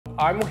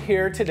I'm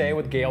here today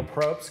with Gayle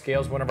Probst.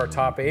 Gayle's one of our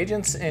top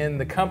agents in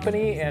the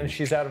company, and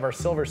she's out of our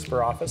Silver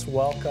Spur office.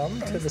 Welcome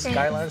to the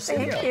Skyline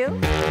Studio. Thank you.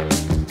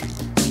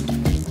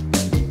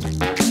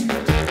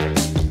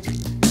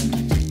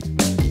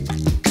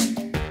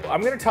 I'm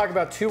going to talk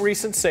about two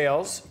recent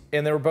sales,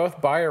 and they were both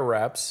buyer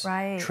reps.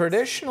 Right.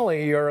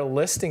 Traditionally, you're a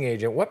listing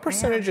agent. What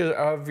percentage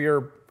of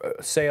your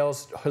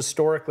sales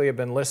historically have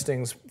been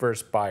listings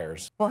versus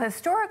buyers? Well,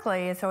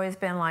 historically, it's always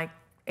been like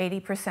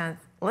 80%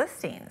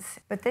 listings,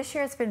 but this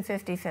year it's been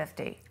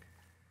 50-50.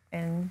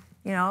 And,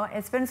 you know,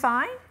 it's been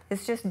fine.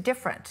 It's just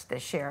different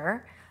this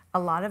year. A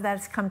lot of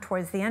that's come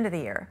towards the end of the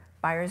year.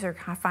 Buyers are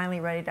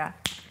finally ready to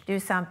do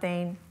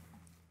something,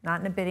 not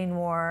in a bidding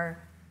war,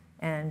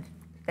 and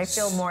they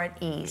feel more at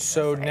ease.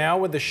 So now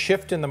with the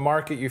shift in the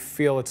market, you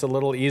feel it's a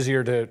little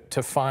easier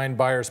to find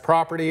buyers'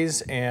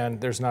 properties, and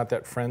there's not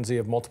that frenzy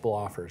of multiple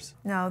offers?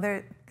 No,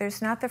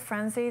 there's not the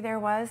frenzy there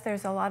was.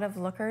 There's a lot of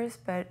lookers,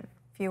 but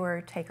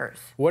fewer takers.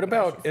 What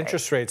about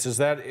interest rates? Is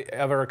that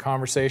ever a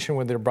conversation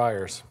with their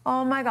buyers?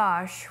 Oh my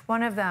gosh,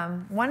 one of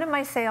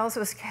my sales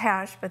was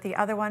cash, but the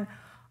other one,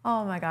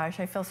 oh my gosh,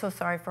 I feel so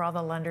sorry for all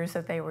the lenders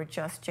that they were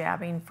just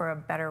jabbing for a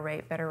better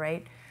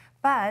rate.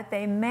 But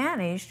they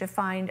managed to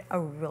find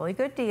a really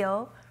good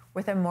deal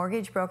with a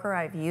mortgage broker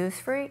I've used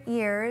for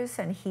years,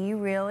 and he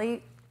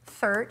really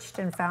searched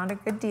and found a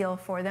good deal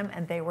for them,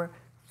 and they were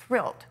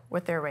thrilled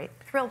with their rate.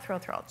 Thrilled.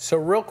 So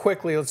real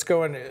quickly, let's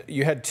go in.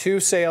 You had two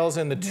sales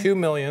in the 2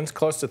 millions,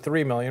 close to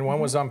 3 million. One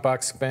was on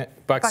Buckskin.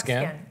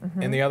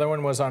 And the other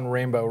one was on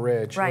Rainbow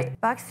Ridge. Right.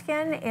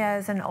 Buckskin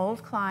is an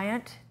old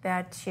client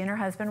that she and her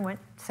husband went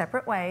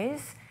separate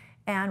ways,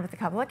 and with a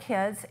couple of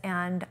kids,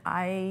 and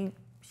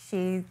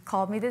she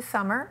called me this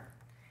summer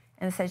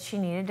and said she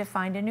needed to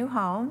find a new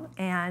home,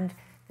 and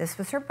this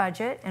was her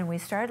budget, and we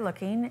started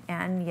looking,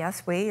 and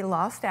yes, we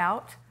lost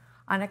out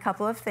on a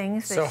couple of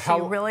things that she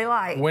really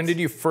liked. When did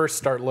you first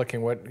start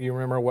looking? You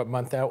remember what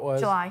month that was?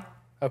 July.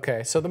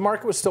 Okay, so the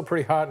market was still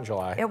pretty hot in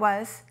July. It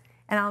was,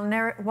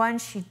 and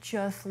she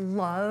just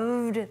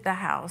loved the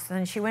house,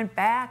 and she went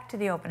back to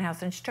the open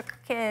house, and she took her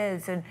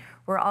kids, and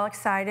we're all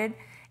excited.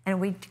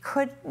 And we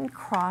couldn't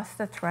cross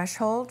the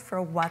threshold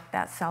for what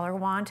that seller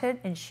wanted,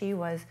 and she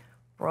was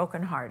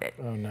brokenhearted.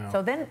 Oh, no.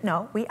 So then,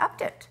 we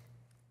upped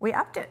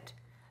it.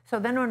 So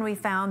then when we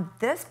found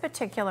this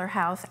particular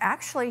house,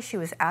 actually she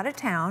was out of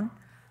town.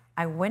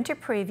 I went to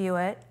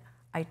preview it.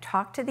 I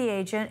talked to the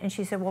agent, and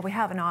she said, well, we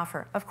have an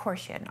offer. Of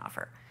course she had an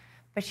offer.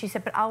 But she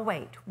said, but I'll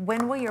wait.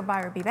 When will your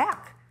buyer be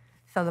back?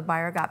 So the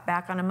buyer got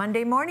back on a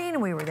Monday morning,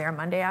 and we were there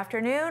Monday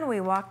afternoon. We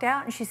walked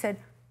out, and she said,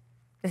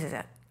 this is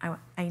it.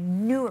 I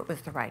knew it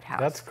was the right house.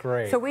 That's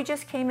great. So we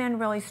just came in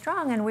really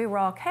strong, and we were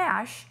all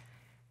cash,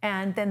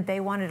 and then they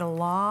wanted a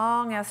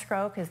long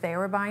escrow because they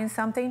were buying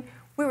something.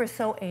 We were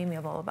so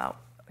amiable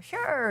about,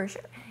 sure.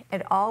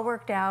 It all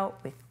worked out.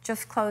 We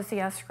just closed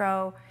the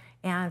escrow,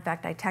 and in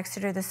fact, I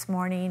texted her this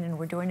morning, and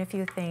we're doing a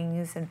few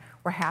things, and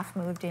we're half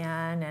moved in,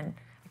 and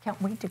I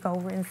can't wait to go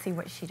over and see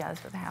what she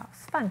does with the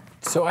house. Fun.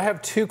 So I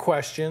have two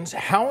questions.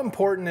 How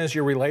important is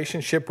your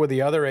relationship with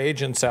the other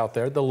agents out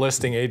there, the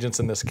listing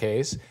agents in this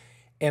case?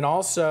 And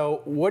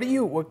also, what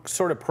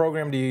sort of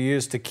program do you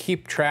use to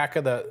keep track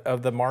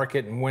of the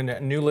market, and when a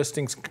new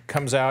listings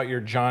comes out,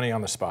 you're Johnny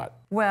on the spot?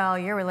 Well,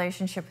 your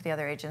relationship with the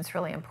other agent is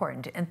really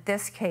important. In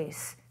this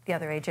case, the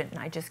other agent and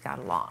I just got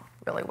along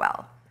really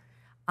well.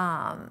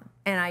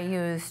 And I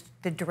used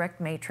the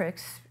direct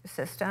matrix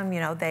system.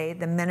 You know,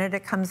 the minute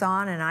it comes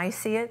on and I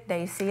see it,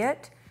 they see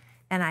it.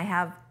 And I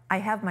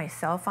have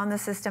myself on the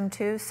system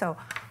too, so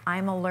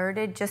I'm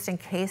alerted just in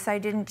case I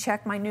didn't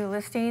check my new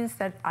listings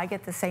that I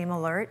get the same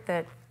alert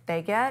that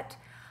they get.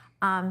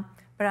 But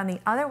on the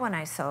other one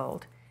I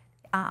sold,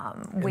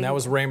 and that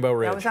was Rainbow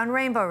Ridge. That was on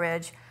Rainbow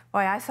Ridge.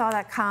 Boy, I saw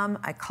that come.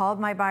 I called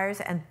my buyers,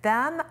 and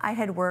them I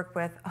had worked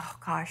with, oh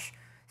gosh,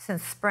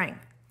 since spring.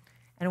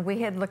 And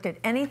we had looked at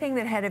anything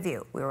that had a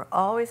view. We were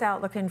always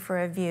out looking for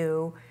a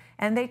view,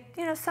 and they,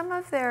 you know, some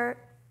of their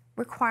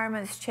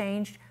requirements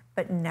changed,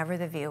 but never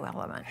the view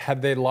element.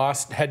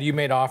 Had you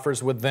made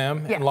offers with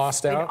them and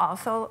lost out? Yes, we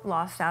also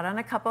lost out on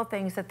a couple of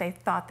things that they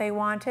thought they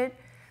wanted,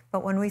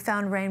 but when we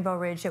found Rainbow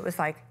Ridge, it was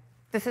like,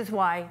 this is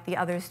why the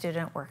others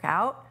didn't work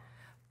out.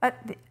 But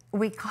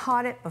we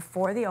caught it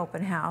before the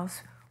open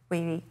house.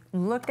 We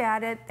looked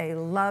at it, they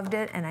loved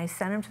it, and I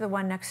sent them to the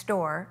one next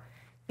door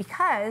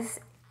because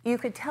you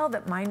could tell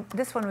that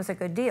this one was a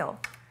good deal.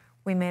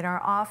 We made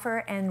our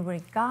offer and we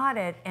got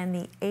it, and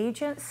the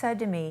agent said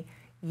to me,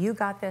 you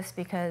got this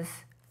because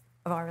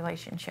of our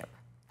relationship.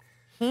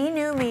 He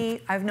knew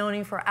me, I've known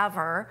him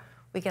forever.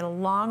 We get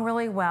along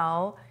really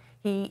well.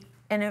 It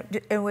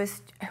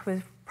was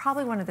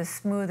probably one of the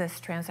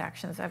smoothest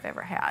transactions I've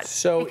ever had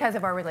because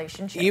of our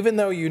relationship. Even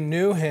though you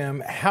knew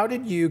him, how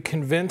did you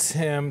convince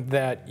him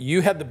that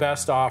you had the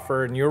best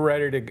offer and you're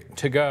ready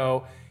to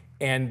go,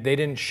 and they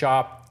didn't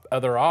shop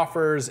other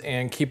offers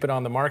and keep it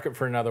on the market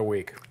for another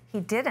week?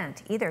 He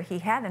didn't either. He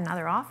had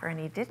another offer and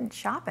he didn't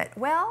shop it.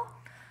 Well,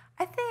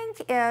 I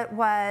think it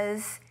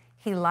was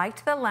he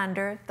liked the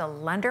lender. The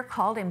lender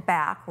called him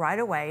back right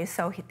away,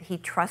 so he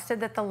trusted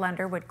that the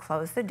lender would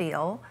close the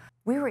deal.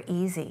 we were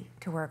easy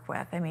to work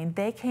with. I mean,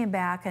 they came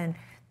back and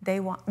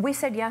we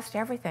said yes to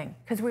everything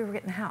because we were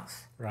getting the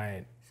house.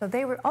 Right. So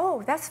they were,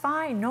 oh, that's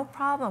fine, no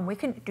problem. We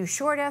can do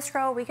short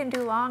escrow, we can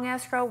do long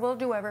escrow, we'll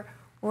do whatever.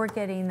 We're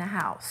getting the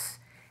house.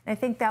 And I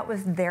think that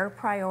was their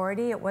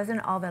priority. It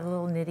wasn't all the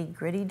little nitty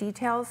gritty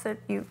details that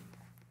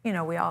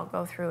we all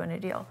go through in a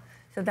deal.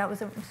 So that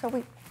was, so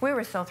we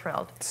were so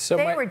thrilled. So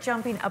they were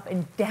jumping up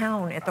and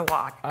down at the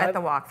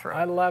walkthrough.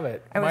 I love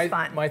it. It was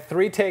fun. My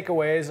 3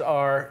 takeaways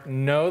are: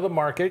 know the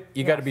market.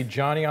 You got to be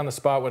Johnny on the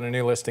spot when a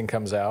new listing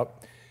comes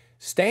out.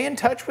 Stay in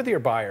touch with your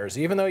buyers,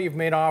 even though you've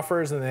made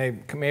offers and they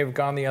may have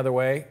gone the other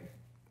way.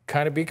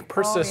 Kind of be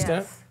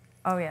persistent.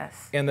 Oh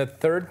yes. And the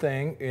third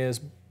thing is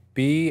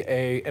be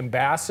an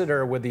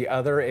ambassador with the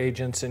other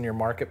agents in your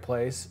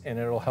marketplace, and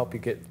it'll help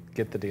you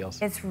get the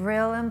deals. It's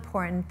real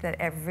important that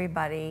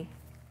everybody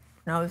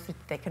knows that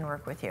they can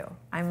work with you.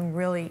 I'm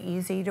really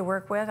easy to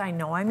work with. I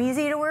know I'm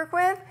easy to work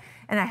with,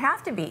 and I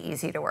have to be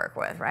easy to work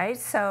with, right?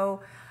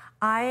 So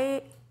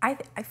I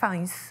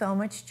find so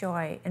much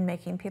joy in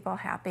making people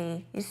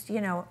happy,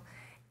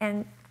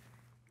 and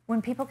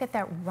when people get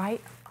that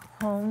right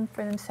home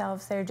for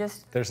themselves, they're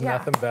just... There's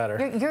nothing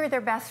better. You're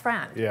their best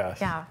friend.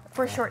 Yes. Yeah,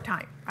 for a short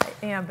time,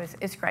 right? But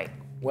it's great.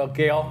 Well,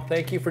 Gayle,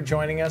 thank you for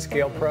joining us.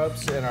 Gayle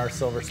Probst in our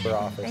Silver Spur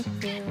office.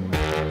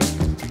 Thank you.